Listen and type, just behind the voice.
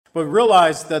But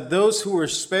realize that those who were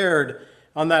spared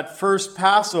on that first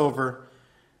Passover,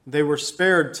 they were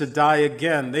spared to die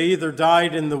again. They either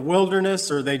died in the wilderness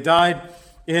or they died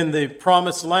in the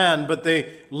promised land, but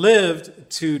they lived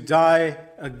to die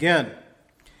again.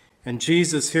 And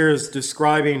Jesus here is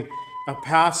describing a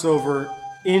Passover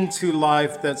into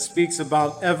life that speaks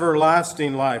about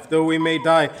everlasting life. Though we may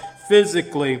die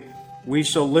physically, we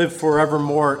shall live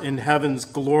forevermore in heaven's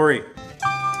glory.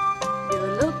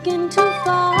 You're looking too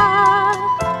far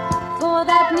for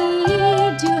that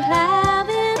need you have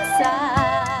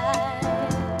inside.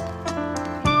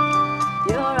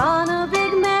 You're on a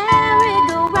big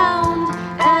merry-go-round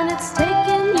and it's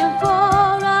taking you for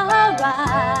a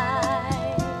ride.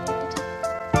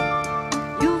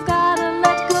 You've got to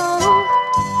let go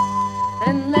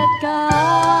and let God.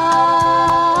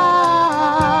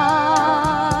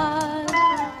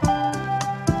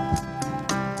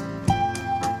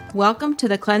 Welcome to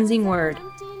the Cleansing Word.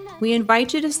 We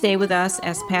invite you to stay with us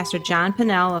as Pastor John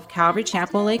Pennell of Calvary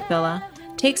Chapel, Lake Villa,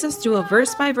 takes us through a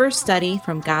verse-by-verse study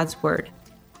from God's Word.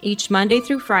 Each Monday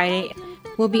through Friday,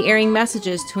 we'll be airing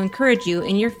messages to encourage you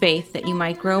in your faith that you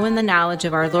might grow in the knowledge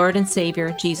of our Lord and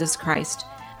Savior, Jesus Christ.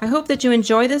 I hope that you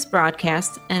enjoy this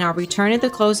broadcast, and I'll return at the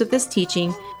close of this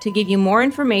teaching to give you more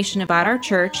information about our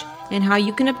church and how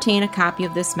you can obtain a copy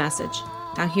of this message.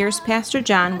 Now here's Pastor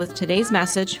John with today's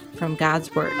message from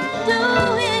God's Word. Do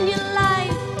in your life,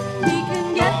 we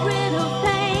can get rid of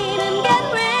pain and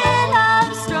get rid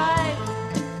of strife.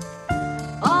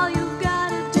 All you've got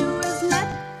to do is let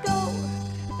go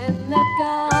and let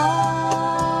God.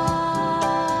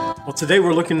 Well, today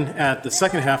we're looking at the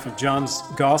second half of John's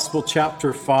Gospel,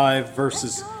 chapter 5,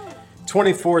 verses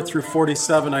 24 through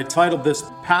 47. I titled this,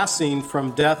 Passing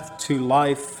from Death to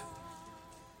Life.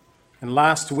 And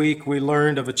last week we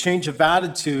learned of a change of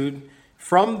attitude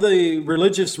from the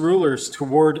religious rulers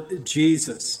toward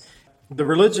Jesus. The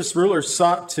religious rulers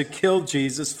sought to kill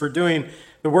Jesus for doing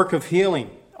the work of healing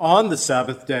on the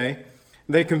Sabbath day.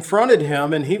 They confronted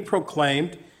him and he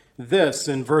proclaimed this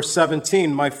in verse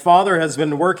 17, "My Father has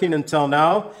been working until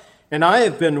now, and I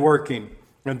have been working."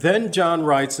 And then John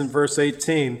writes in verse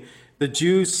 18, "The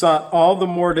Jews sought all the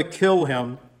more to kill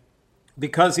him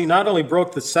because he not only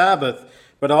broke the Sabbath,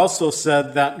 but also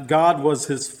said that God was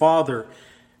his Father,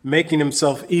 making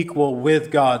himself equal with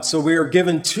God." So we are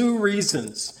given two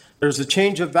reasons. There's a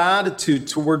change of attitude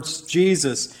towards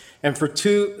Jesus, and for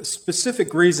two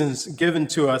specific reasons given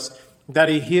to us: that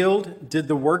he healed, did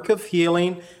the work of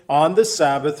healing on the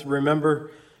Sabbath.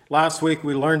 Remember, last week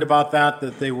we learned about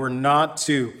that they were not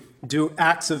to do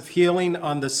acts of healing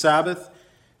on the Sabbath.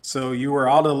 So you were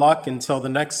out of luck until the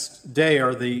next day,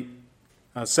 or the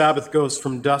Sabbath goes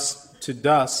from dusk to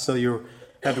dust, so you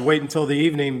had to wait until the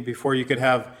evening before you could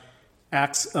have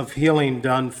acts of healing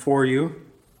done for you.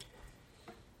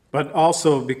 But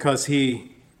also because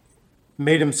he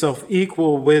made himself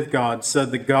equal with God,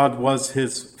 said that God was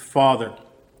his Father.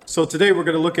 So today we're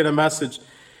going to look at a message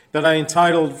that I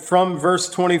entitled, From Verse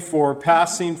 24,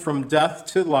 Passing from Death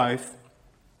to Life.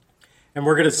 And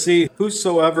we're going to see,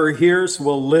 whosoever hears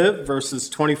will live, verses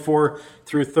 24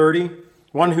 through 30.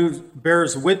 One who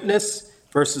bears witness,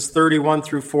 verses 31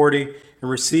 through 40, and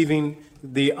receiving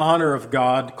the honor of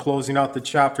God, closing out the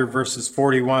chapter, verses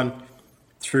 41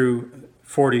 through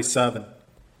 47.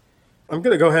 I'm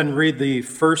going to go ahead and read the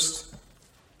first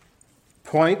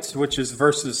point, which is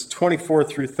verses 24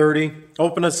 through 30.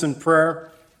 Open us in prayer,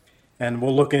 and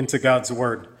we'll look into God's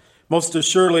word. "Most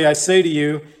assuredly I say to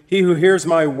you, he who hears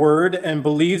my word and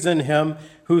believes in him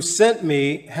who sent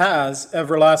me has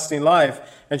everlasting life,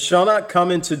 and shall not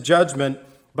come into judgment,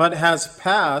 but has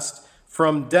passed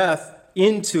from death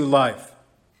into life.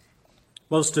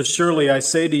 Most assuredly, I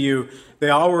say to you,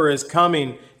 the hour is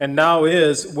coming, and now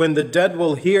is, when the dead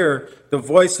will hear the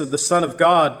voice of the Son of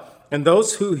God, and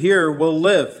those who hear will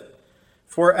live.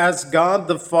 For as God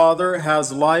the Father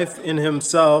has life in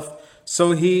himself,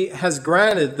 so he has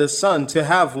granted the Son to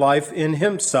have life in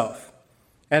himself,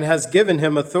 and has given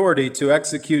him authority to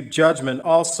execute judgment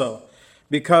also,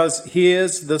 because he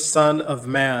is the Son of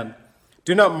Man.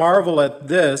 Do not marvel at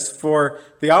this, for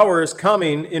the hour is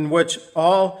coming in which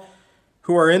all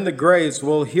who are in the graves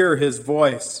will hear his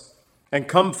voice and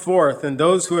come forth, and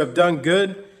those who have done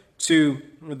good to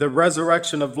the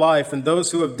resurrection of life, and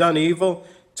those who have done evil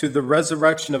to the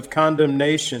resurrection of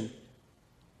condemnation.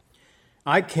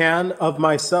 I can of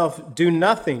myself do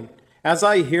nothing. As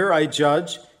I hear, I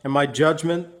judge, and my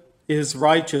judgment is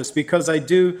righteous, because I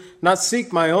do not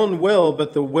seek my own will,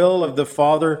 but the will of the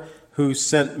Father who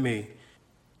sent me."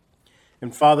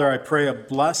 And Father, I pray a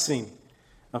blessing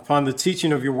upon the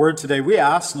teaching of your word today. We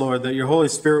ask, Lord, that your Holy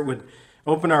Spirit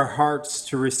Open our hearts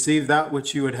to receive that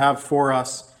which you would have for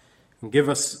us, and give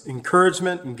us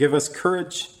encouragement and give us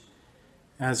courage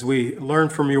as we learn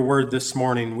from your word this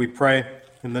morning. We pray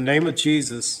in the name of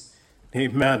Jesus.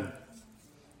 Amen.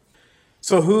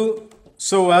 So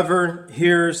whosoever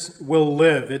hears will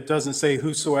live. It doesn't say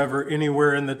whosoever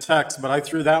anywhere in the text, but I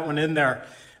threw that one in there.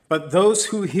 But those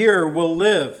who hear will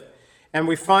live. And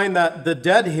we find that the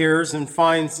dead hears and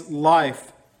finds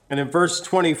life. And in verse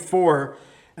 24,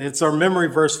 it's our memory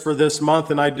verse for this month,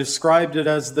 and I described it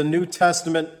as the New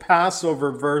Testament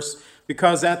Passover verse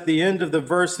because at the end of the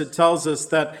verse it tells us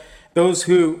that those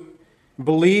who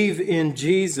believe in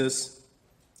Jesus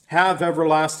have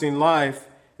everlasting life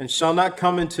and shall not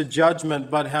come into judgment,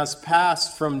 but has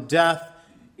passed from death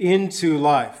into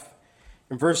life.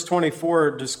 And verse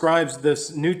 24 describes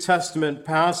this New Testament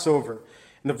Passover.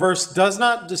 And the verse does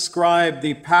not describe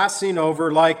the passing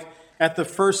over like at the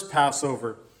first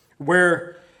Passover,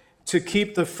 where to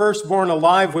keep the firstborn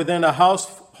alive within a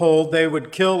household, they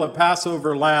would kill a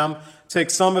Passover lamb,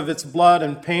 take some of its blood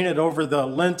and paint it over the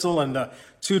lintel and the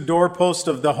two doorposts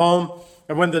of the home.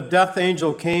 And when the death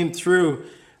angel came through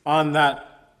on that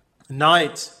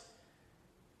night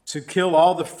to kill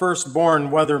all the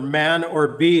firstborn, whether man or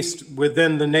beast,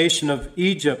 within the nation of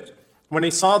Egypt, when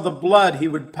he saw the blood, he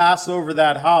would pass over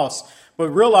that house, but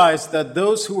realized that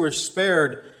those who were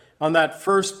spared on that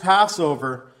first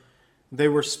Passover, they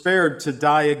were spared to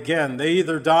die again. They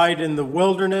either died in the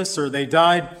wilderness or they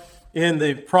died in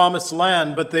the promised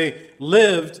land, but they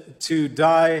lived to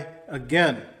die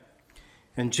again.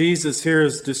 And Jesus here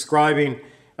is describing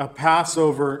a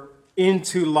Passover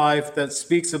into life that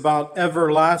speaks about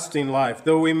everlasting life.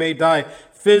 Though we may die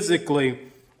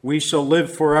physically, we shall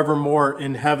live forevermore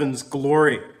in heaven's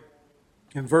glory.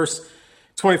 And verse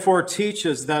 24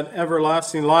 teaches that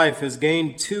everlasting life is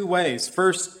gained two ways.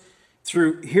 First,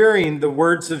 through hearing the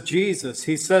words of Jesus.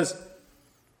 He says,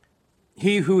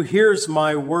 he who hears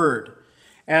my word.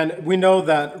 And we know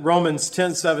that Romans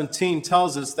 10:17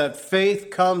 tells us that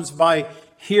faith comes by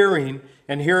hearing,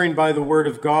 and hearing by the word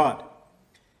of God.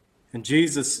 And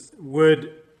Jesus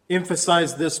would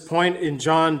emphasize this point in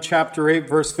John chapter 8,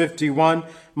 verse 51.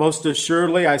 Most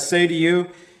assuredly, I say to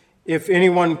you, if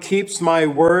anyone keeps my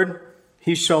word,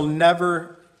 he shall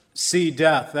never see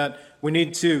death. That we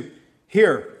need to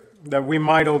hear, that we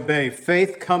might obey.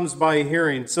 Faith comes by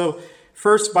hearing. So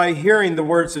first by hearing the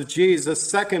words of Jesus.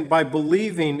 Second, by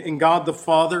believing in God the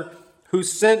Father who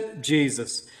sent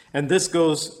Jesus. And this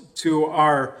goes to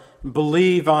our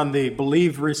believe on the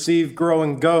believe, receive, grow,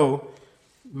 and go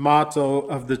motto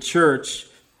of the church.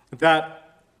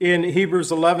 That in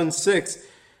Hebrews 11:6,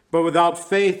 but without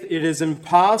faith it is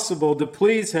impossible to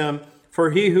please him, for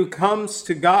he who comes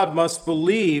to God must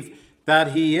believe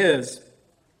that he is,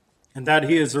 and that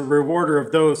he is a rewarder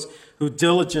of those who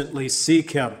diligently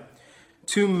seek him.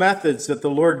 Two methods that the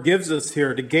Lord gives us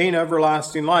here to gain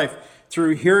everlasting life: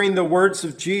 through hearing the words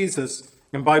of Jesus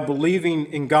and by believing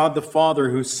in God the Father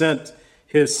who sent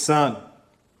his Son.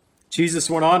 Jesus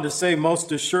went on to say,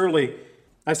 most assuredly,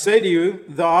 I say to you,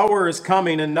 the hour is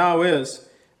coming, and now is,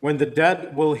 when the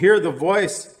dead will hear the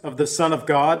voice of the Son of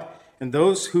God, and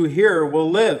those who hear will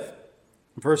live.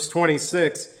 Verse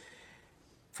 26,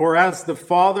 for as the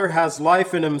Father has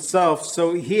life in himself,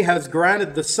 so he has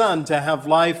granted the Son to have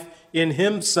life in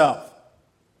himself.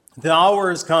 The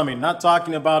hour is coming, not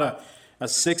talking about a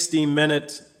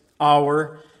 60-minute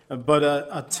hour, but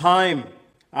a time,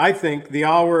 I think, the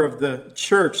hour of the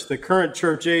church, the current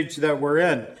church age that we're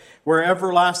in, where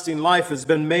everlasting life has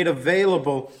been made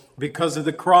available because of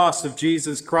the cross of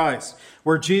Jesus Christ,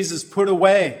 where Jesus put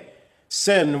away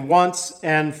sin once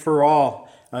and for all.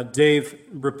 Dave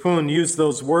Rapun used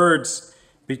those words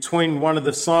between one of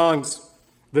the songs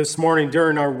this morning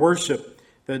during our worship,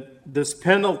 that this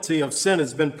penalty of sin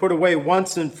has been put away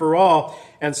once and for all.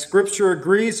 And Scripture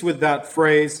agrees with that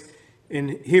phrase.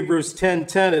 In Hebrews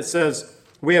 10:10, it says,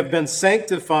 we have been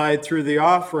sanctified through the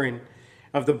offering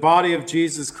of the body of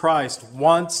Jesus Christ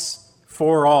once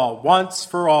for all. Once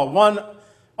for all. One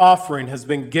offering has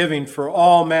been given for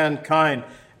all mankind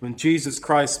when Jesus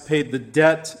Christ paid the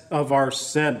debt of our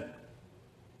sin.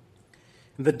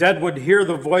 And the dead would hear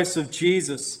the voice of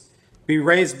Jesus, be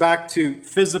raised back to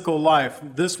physical life.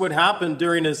 This would happen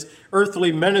during his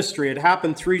earthly ministry. It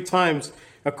happened 3 times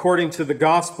according to the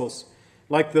Gospels,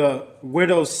 like the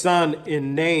widow's son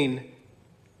in Nain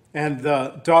and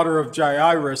the daughter of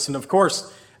Jairus, and of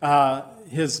course,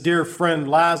 his dear friend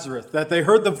Lazarus, that they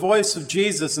heard the voice of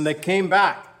Jesus and they came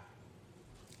back.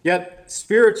 Yet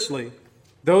spiritually,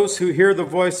 those who hear the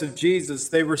voice of Jesus,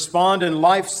 they respond in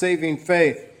life-saving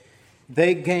faith.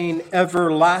 They gain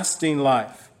everlasting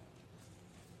life.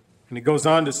 And he goes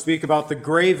on to speak about the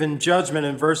grave in judgment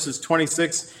in verses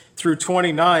 26 through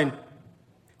 29.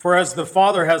 For as the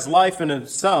Father has life in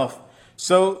himself,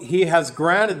 so he has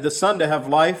granted the Son to have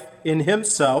life in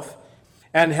himself,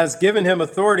 and has given him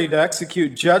authority to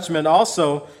execute judgment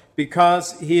also,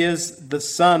 because he is the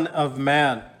Son of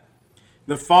Man.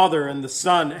 The Father and the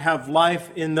Son have life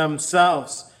in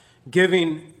themselves,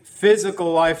 giving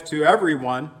physical life to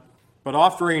everyone, but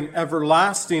offering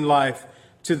everlasting life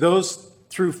to those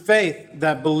through faith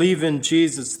that believe in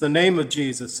Jesus, the name of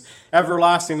Jesus.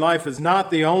 Everlasting life is not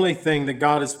the only thing that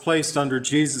God has placed under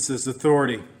Jesus'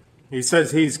 authority. He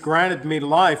says he's granted me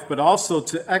life, but also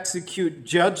to execute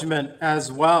judgment as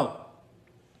well.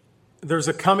 There's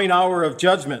a coming hour of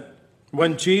judgment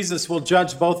when Jesus will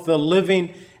judge both the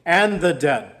living and the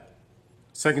dead.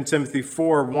 2 Timothy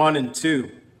 4, 1 and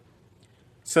 2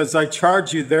 says, I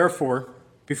charge you therefore,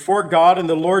 before God and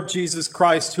the Lord Jesus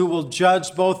Christ, who will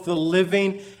judge both the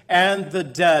living and the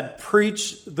dead,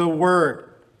 preach the word.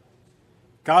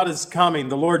 God is coming,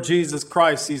 the Lord Jesus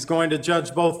Christ. He's going to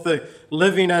judge both the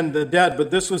living and the dead.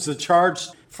 But this was a charge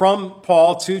from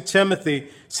Paul to Timothy,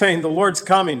 saying the Lord's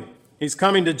coming. He's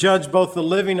coming to judge both the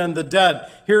living and the dead.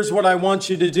 Here's what I want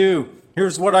you to do.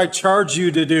 Here's what I charge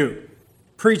you to do.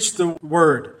 Preach the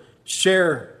word.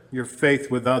 Share your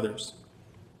faith with others.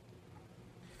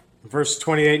 Verse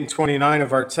 28 and 29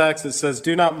 of our text, it says,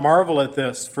 do not marvel at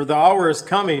this, for the hour is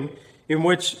coming in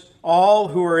which all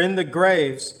who are in the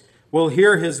graves will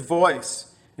hear his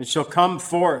voice and shall come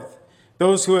forth.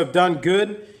 Those who have done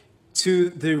good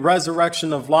to the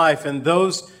resurrection of life, and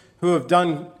those who have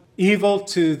done evil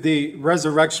to the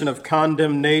resurrection of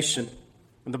condemnation.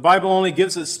 And the Bible only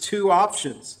gives us two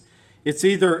options. It's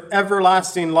either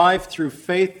everlasting life through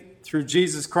faith through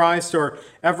Jesus Christ, or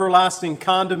everlasting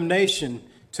condemnation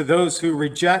to those who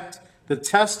reject the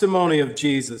testimony of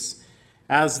Jesus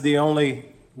as the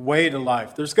only way to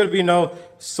life. There's going to be no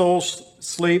soul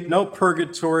sleep, no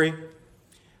purgatory.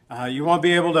 You won't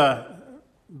be able to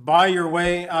buy your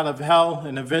way out of hell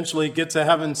and eventually get to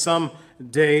heaven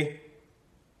someday.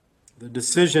 The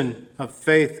decision of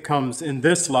faith comes in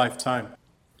this lifetime.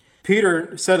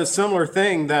 Peter said a similar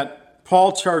thing that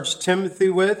Paul charged Timothy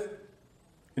with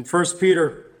in 1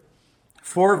 Peter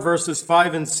 4, verses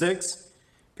 5 and 6.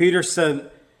 Peter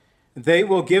said, they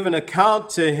will give an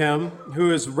account to him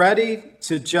who is ready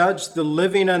to judge the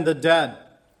living and the dead.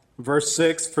 Verse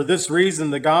 6, for this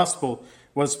reason the gospel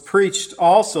was preached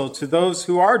also to those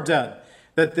who are dead,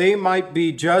 that they might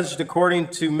be judged according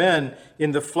to men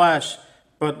in the flesh,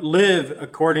 but live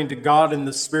according to God in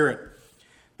the Spirit.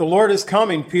 The Lord is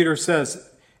coming, Peter says,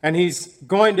 and he's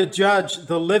going to judge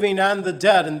the living and the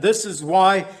dead. And this is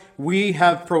why we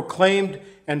have proclaimed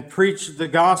and preached the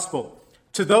gospel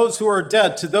to those who are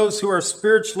dead, to those who are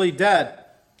spiritually dead,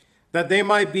 that they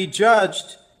might be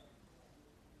judged,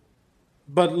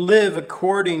 but live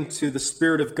according to the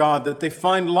Spirit of God, that they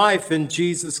find life in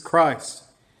Jesus Christ.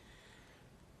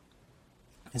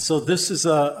 And so this is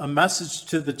a message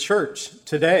to the church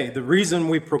today. The reason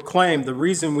we proclaim, the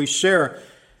reason we share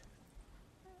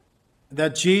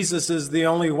that Jesus is the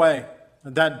only way,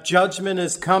 that judgment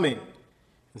is coming.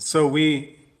 And so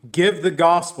we give the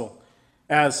gospel,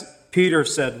 as Peter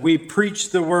said. We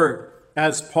preach the word,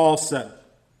 as Paul said,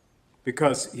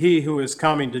 because he who is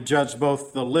coming to judge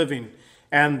both the living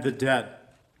and the dead.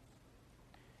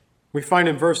 We find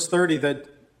in verse 30 that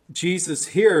Jesus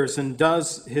hears and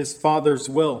does his Father's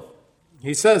will.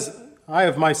 He says, I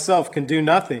of myself can do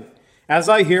nothing. As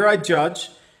I hear, I judge.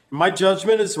 My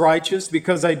judgment is righteous,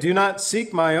 because I do not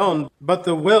seek my own, but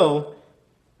the will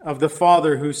of the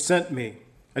Father who sent me.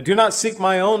 I do not seek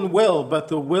my own will, but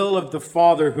the will of the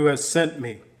Father who has sent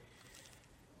me.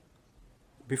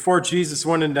 Before Jesus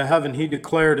went into heaven, he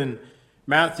declared in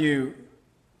Matthew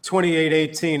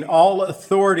 28:18, all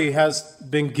authority has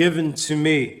been given to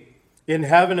me in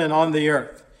heaven and on the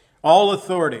earth. All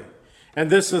authority. And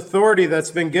this authority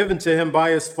that's been given to him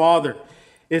by his Father,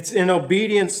 it's in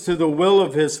obedience to the will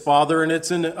of his Father, and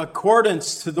it's in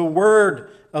accordance to the Word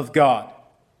of God,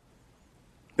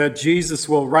 that Jesus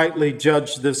will rightly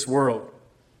judge this world.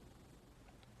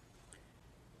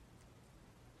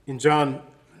 In John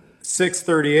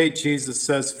 6:38, Jesus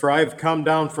says, for I have come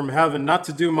down from heaven not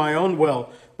to do my own will,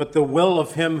 but the will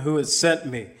of him who has sent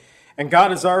me. And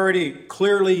God has already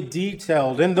clearly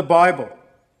detailed in the Bible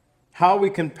how we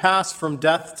can pass from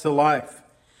death to life.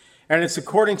 And it's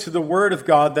according to the Word of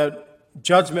God that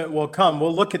judgment will come.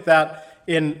 We'll look at that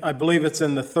I believe it's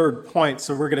in the third point,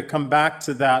 so we're going to come back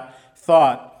to that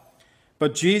thought.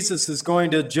 But Jesus is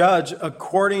going to judge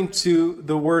according to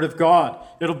the Word of God.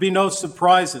 It'll be no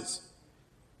surprises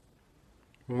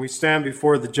when we stand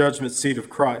before the judgment seat of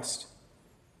Christ.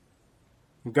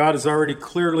 God has already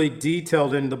clearly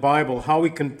detailed in the Bible how we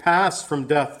can pass from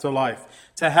death to life,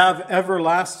 to have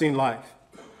everlasting life.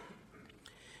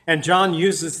 And John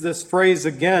uses this phrase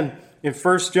again in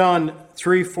 1 John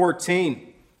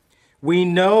 3:14. We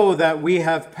know that we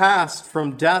have passed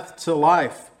from death to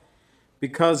life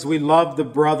because we love the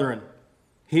brethren.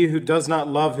 He who does not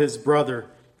love his brother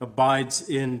abides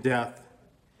in death.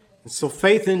 And so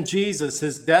faith in Jesus,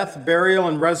 his death, burial,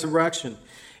 and resurrection,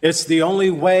 it's the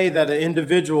only way that an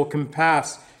individual can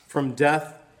pass from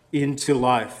death into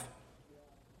life.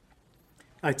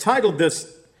 I titled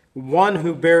this, One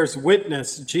Who Bears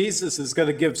Witness. Jesus is going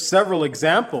to give several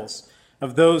examples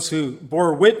of those who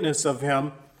bore witness of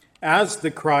him as the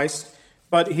Christ,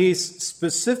 but he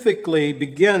specifically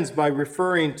begins by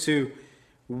referring to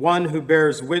one who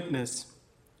bears witness.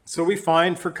 So we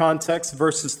find, for context,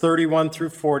 verses 31 through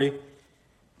 40.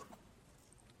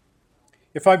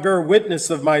 If I bear witness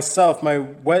of myself, my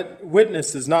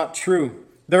witness is not true.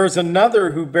 There is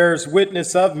another who bears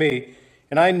witness of me,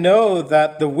 and I know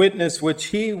that the witness which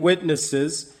he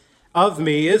witnesses of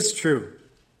me is true.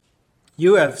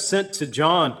 You have sent to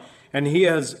John, and he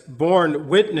has borne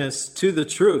witness to the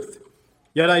truth.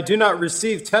 Yet I do not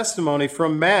receive testimony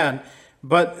from man,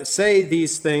 but say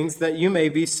these things that you may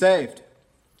be saved.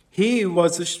 He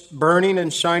was a burning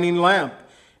and shining lamp,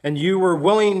 and you were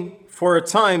willing for a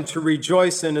time to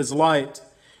rejoice in his light.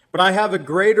 But I have a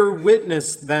greater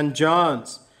witness than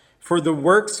John's, for the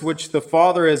works which the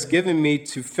Father has given me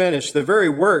to finish, the very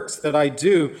works that I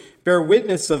do, bear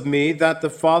witness of me that the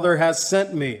Father has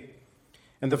sent me.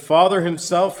 And the Father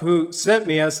himself who sent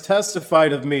me has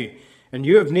testified of me, and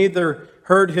you have neither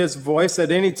heard his voice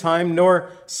at any time nor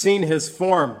seen his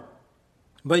form.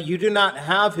 But you do not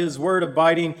have his word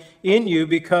abiding in you,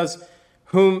 because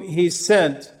whom he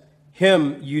sent,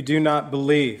 him you do not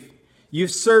believe. You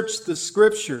search the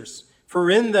scriptures,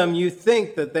 for in them you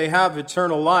think that they have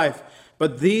eternal life,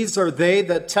 but these are they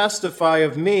that testify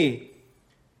of me.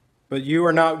 But you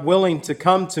are not willing to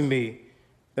come to me,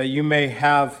 that you may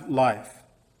have life.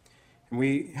 And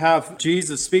we have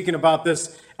Jesus speaking about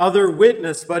this other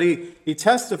witness, but he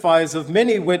testifies of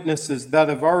many witnesses that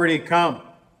have already come.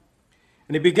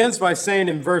 And he begins by saying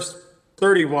in verse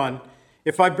 31,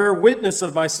 if I bear witness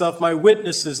of myself, my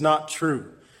witness is not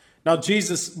true. Now,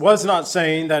 Jesus was not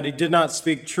saying that he did not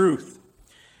speak truth,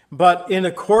 but in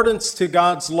accordance to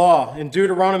God's law, in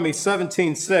Deuteronomy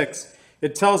 17:6,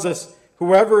 it tells us,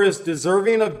 whoever is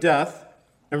deserving of death,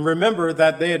 and remember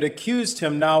that they had accused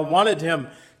him, now wanted him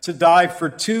to die for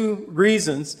two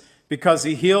reasons, because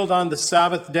he healed on the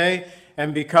Sabbath day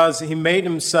and because he made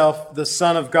himself the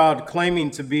Son of God, claiming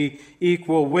to be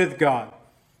equal with God.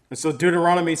 And so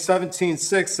Deuteronomy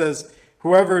 17:6 says,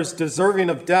 whoever is deserving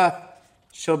of death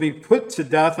shall be put to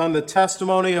death on the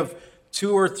testimony of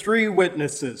 2 or 3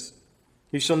 witnesses.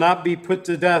 He shall not be put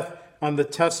to death on the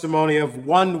testimony of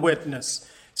one witness.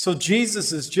 So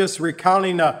Jesus is just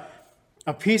recounting a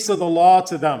piece of the law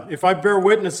to them. If I bear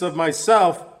witness of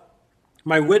myself,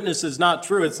 my witness is not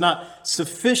true. It's not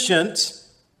sufficient,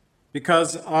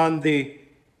 because on the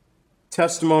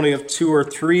testimony of 2 or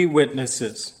 3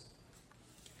 witnesses.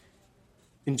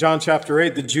 In John chapter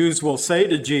 8, the Jews will say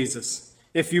to Jesus,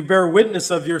 if you bear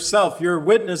witness of yourself, your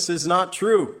witness is not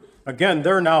true. Again,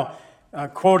 they're now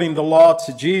quoting the law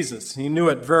to Jesus. He knew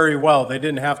it very well. They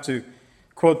didn't have to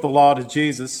quote the law to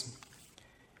Jesus.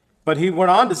 But he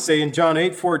went on to say in John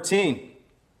 8:14,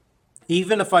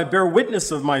 even if I bear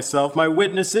witness of myself, my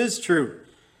witness is true.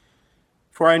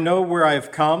 For I know where I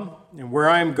have come and where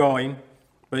I am going,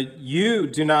 but you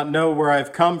do not know where I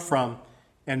have come from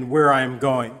and where I am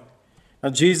going. Now,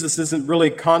 Jesus isn't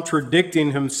really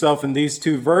contradicting himself in these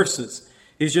 2 verses.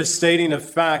 He's just stating a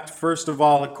fact, first of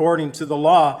all, according to the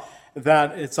law,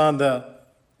 that it's on the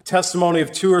testimony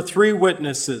of 2 or 3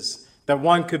 witnesses that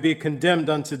one could be condemned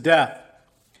unto death.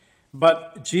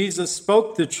 But Jesus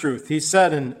spoke the truth. He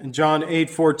said in John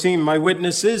 8:14, my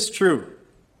witness is true.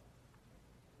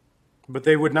 But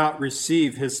they would not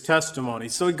receive his testimony.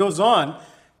 So he goes on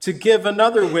to give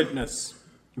another witness.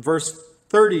 Verse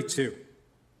 32.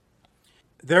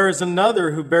 There is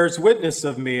another who bears witness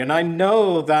of me, and I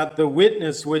know that the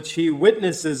witness which he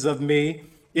witnesses of me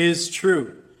is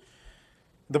true.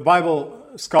 The Bible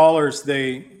scholars,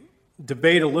 they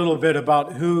debate a little bit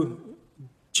about who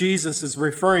Jesus is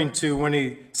referring to when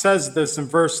he says this in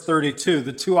verse 32.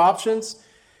 The 2 options,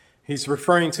 he's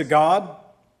referring to God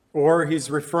or he's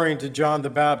referring to John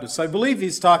the Baptist. I believe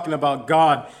he's talking about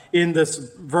God in this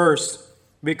verse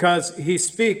because he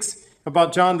speaks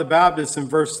about John the Baptist in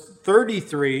verse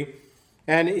 33,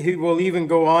 and he will even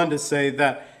go on to say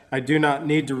that I do not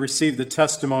need to receive the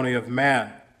testimony of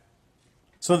man.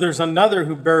 So there's another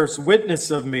who bears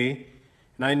witness of me,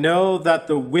 and I know that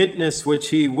the witness which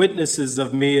he witnesses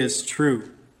of me is true.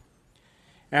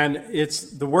 And it's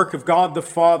the work of God the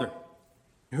Father,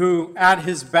 who at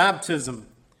his baptism,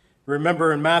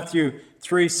 remember in Matthew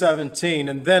 3:17,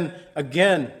 and then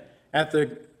again at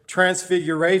the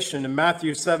transfiguration in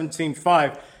Matthew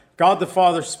 17:5, God the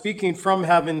Father speaking from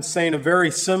heaven, saying a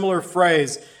very similar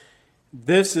phrase,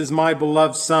 "This is my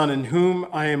beloved Son, in whom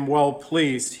I am well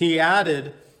pleased." He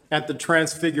added at the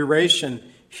transfiguration,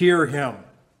 "Hear him."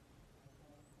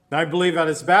 And I believe at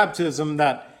his baptism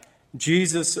that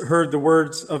Jesus heard the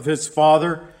words of his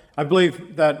Father. I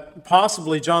believe that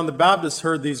possibly John the Baptist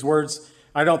heard these words.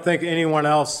 I don't think anyone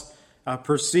else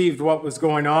perceived what was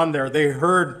going on there. They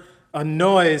heard a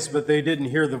noise, but they didn't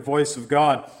hear the voice of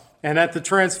God. And at the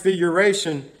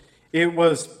transfiguration, it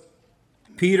was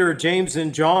Peter, James,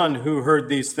 and John who heard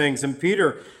these things. And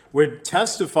Peter would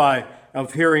testify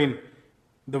of hearing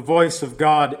the voice of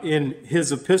God in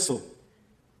his epistle.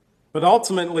 But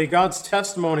ultimately, God's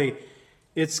testimony,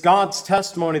 it's God's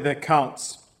testimony that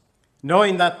counts.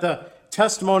 Knowing that the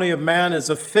testimony of man is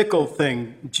a fickle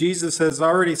thing. Jesus has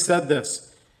already said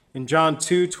this in John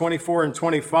 2:24 and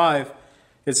 25.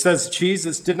 It says,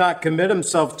 Jesus did not commit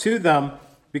himself to them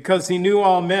because he knew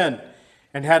all men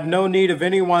and had no need of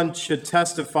anyone should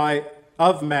testify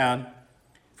of man,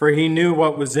 for he knew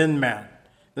what was in man.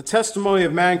 The testimony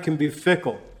of man can be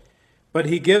fickle, but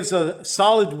he gives a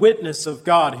solid witness of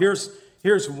God.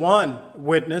 Here's one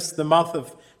witness, the mouth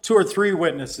of two or three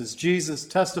witnesses. Jesus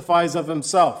testifies of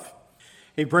himself.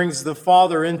 He brings the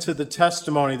Father into the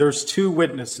testimony. There's two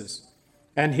witnesses,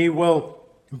 and he will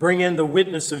bring in the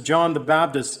witness of John the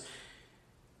Baptist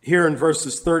here in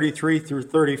verses 33 through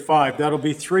 35. That'll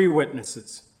be three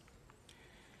witnesses.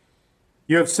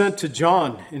 You have sent to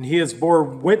John, and he has bore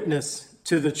witness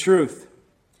to the truth.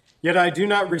 Yet I do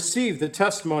not receive the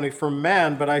testimony from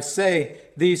man, but I say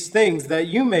these things that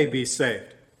you may be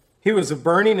saved. He was a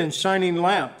burning and shining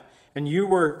lamp, and you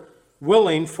were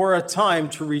willing for a time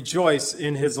to rejoice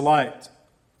in his light.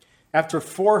 After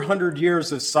 400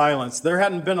 years of silence, there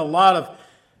hadn't been a lot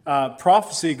of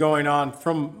prophecy going on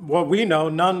from what we know,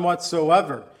 none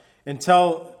whatsoever,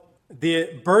 until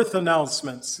the birth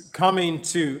announcements coming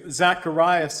to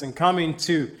Zacharias and coming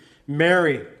to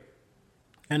Mary,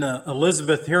 and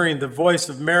Elizabeth hearing the voice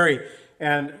of Mary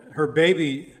and her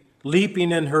baby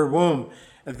leaping in her womb,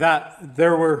 that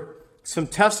there were some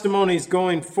testimonies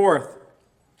going forth.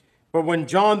 But when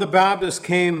John the Baptist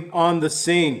came on the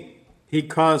scene, he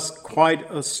caused quite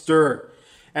a stir.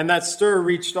 And that stir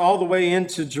reached all the way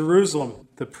into Jerusalem.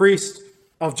 The priest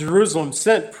of Jerusalem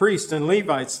sent priests and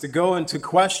Levites to go and to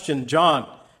question John,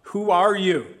 "Who are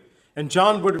you?" And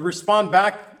John would respond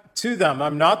back to them,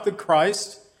 "I'm not the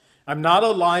Christ. I'm not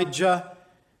Elijah.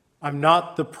 I'm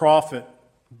not the prophet."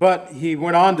 But he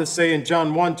went on to say in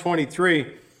John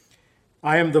 1:23,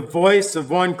 "I am the voice of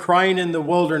one crying in the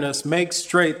wilderness, make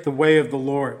straight the way of the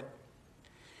Lord."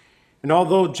 And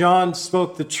although John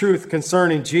spoke the truth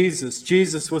concerning Jesus,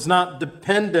 Jesus was not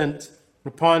dependent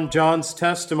upon John's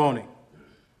testimony.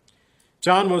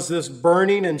 John was this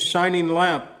burning and shining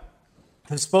lamp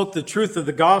who spoke the truth of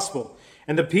the gospel.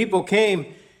 And the people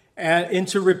came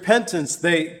into repentance.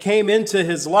 They came into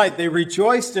his light. They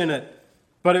rejoiced in it.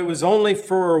 But it was only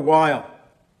for a while.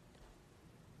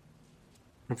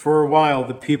 And for a while,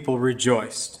 the people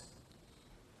rejoiced.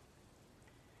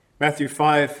 Matthew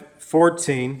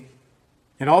 5:14,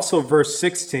 and also verse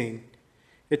 16,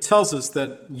 it tells us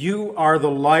that you are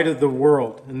the light of the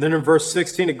world. And then in verse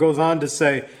 16, it goes on to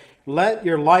say, "Let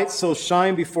your light so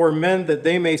shine before men that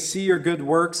they may see your good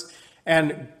works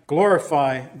and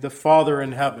glorify the Father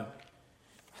in heaven."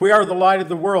 We are the light of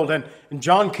the world. And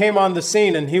John came on the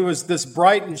scene, and he was this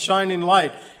bright and shining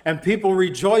light. And people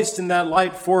rejoiced in that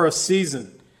light for a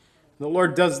season. The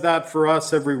Lord does that for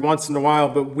us every once in a while,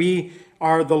 but we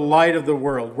are the light of the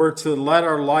world. We're to let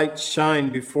our light shine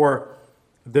before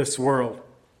this world.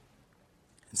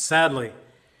 And sadly,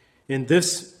 in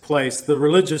this place, the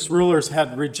religious rulers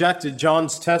had rejected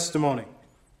John's testimony.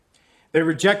 They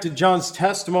rejected John's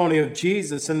testimony of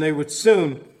Jesus, and they would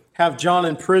soon have John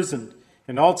imprisoned.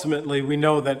 And ultimately, we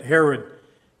know that Herod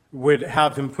would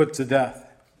have him put to death.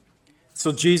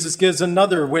 So Jesus gives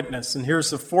another witness, and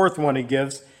here's the fourth one he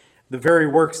gives, the very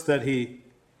works that he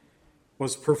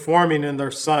was performing in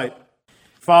their sight.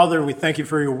 Father, we thank you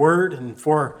for your word and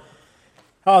for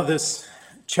this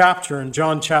chapter in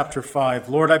John chapter 5.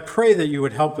 Lord, I pray that you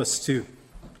would help us to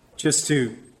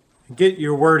get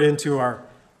your word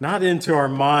not into our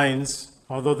minds,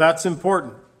 although that's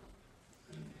important,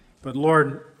 but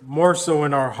Lord, more so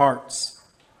in our hearts,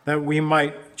 that we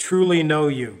might truly know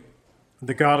you,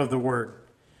 the God of the word.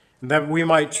 and that we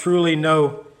might truly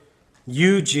know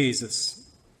you, Jesus,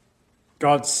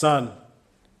 God's Son,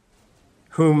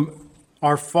 whom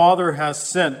our Father has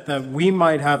sent that we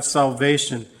might have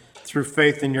salvation through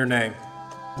faith in your name.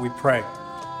 We pray.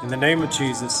 In the name of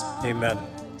Jesus, amen.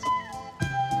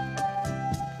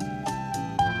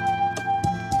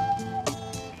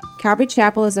 Calvary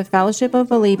Chapel is a fellowship of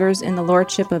believers in the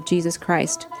Lordship of Jesus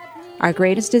Christ. Our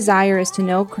greatest desire is to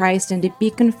know Christ and to be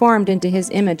conformed into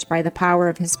His image by the power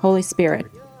of His Holy Spirit.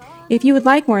 If you would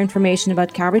like more information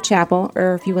about Calvary Chapel,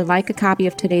 or if you would like a copy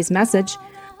of today's message,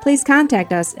 please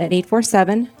contact us at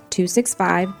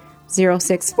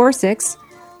 847-265-0646.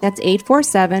 That's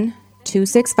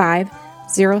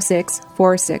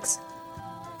 847-265-0646.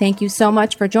 Thank you so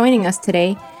much for joining us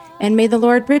today, and may the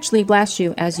Lord richly bless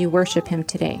you as you worship Him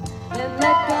today. And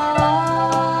let